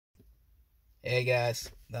Hey guys,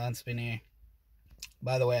 the Huntsman here.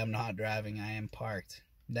 By the way, I'm not driving. I am parked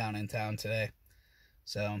down in town today.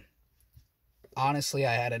 So, honestly,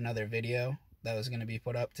 I had another video that was going to be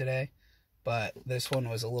put up today, but this one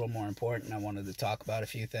was a little more important. I wanted to talk about a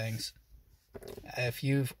few things. If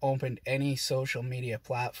you've opened any social media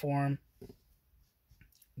platform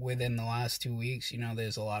within the last 2 weeks, you know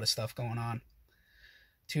there's a lot of stuff going on.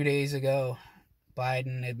 2 days ago,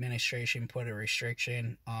 Biden administration put a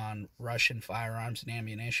restriction on Russian firearms and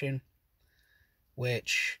ammunition,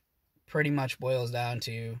 which pretty much boils down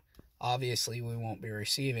to, obviously, we won't be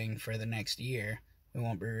receiving for the next year. We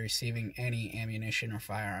won't be receiving any ammunition or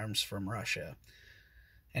firearms from Russia.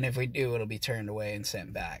 And if we do, it'll be turned away and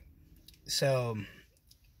sent back. So,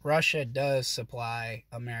 Russia does supply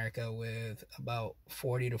America with about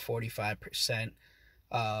 40 to 45%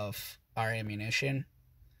 of our ammunition.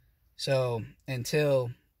 So, until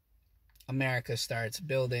America starts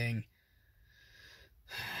building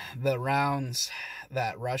the rounds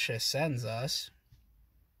that Russia sends us,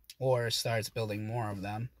 or starts building more of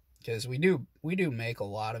them, because we do make a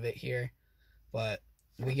lot of it here, but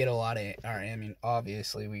we get a lot of our ammunition.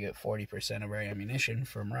 Obviously, we get 40% of our ammunition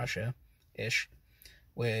from Russia-ish,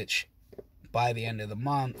 which by the end of the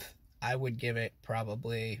month, I would give it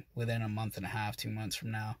probably within a month and a half, 2 months from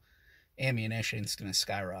now, ammunition is going to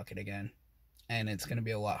skyrocket again, and it's going to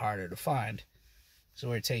be a lot harder to find. So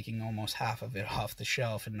we're taking almost half of it off the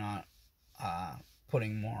shelf and not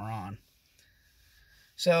putting more on.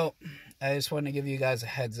 So I just wanted to give you guys a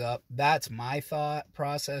heads up. That's my thought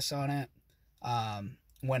process on it.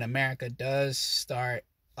 When America does start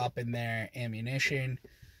upping their ammunition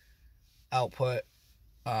output,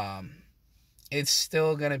 it's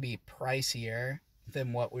still going to be pricier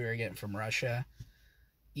than what we were getting from Russia,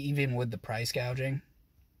 even with the price gouging,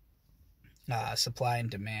 supply and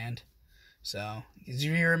demand. So, as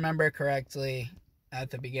you remember correctly,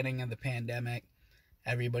 at the beginning of the pandemic,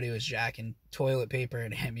 everybody was jacking toilet paper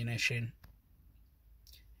and ammunition.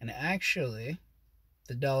 And actually,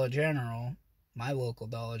 the Dollar General, my local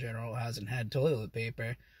Dollar General, hasn't had toilet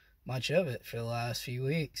paper, much of it, for the last few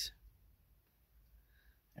weeks.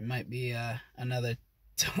 There might be another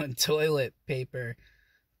toilet paper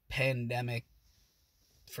pandemic,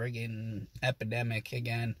 friggin' epidemic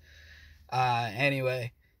again.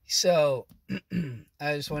 Anyway, so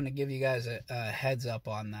I just wanted to give you guys a heads up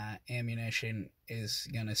on that. Ammunition is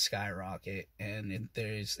gonna skyrocket, and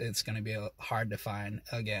it's gonna be hard to find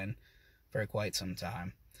again for quite some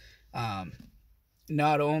time.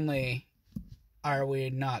 Not only are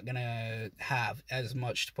we not gonna have as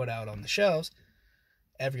much to put out on the shelves,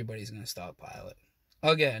 everybody's gonna stockpile it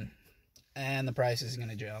again, and the price is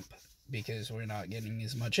gonna jump because we're not getting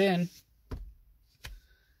as much in.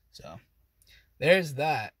 So there's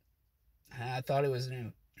that. I thought it was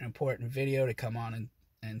an important video to come on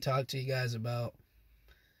and talk to you guys about.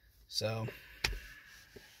 So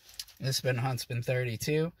this has been Huntsman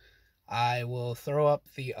 32. I will throw up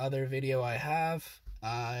the other video I have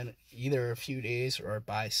either a few days or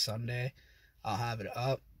by Sunday. I'll have it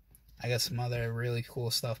up. I got some other really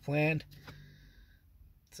cool stuff planned.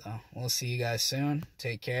 So we'll see you guys soon.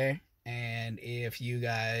 Take care. And if you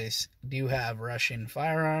guys do have Russian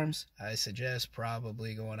firearms, I suggest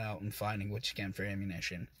probably going out and finding what you can for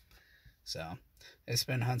ammunition. So, it's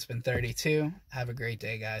been Huntsman 32. Have a great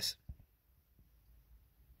day, guys.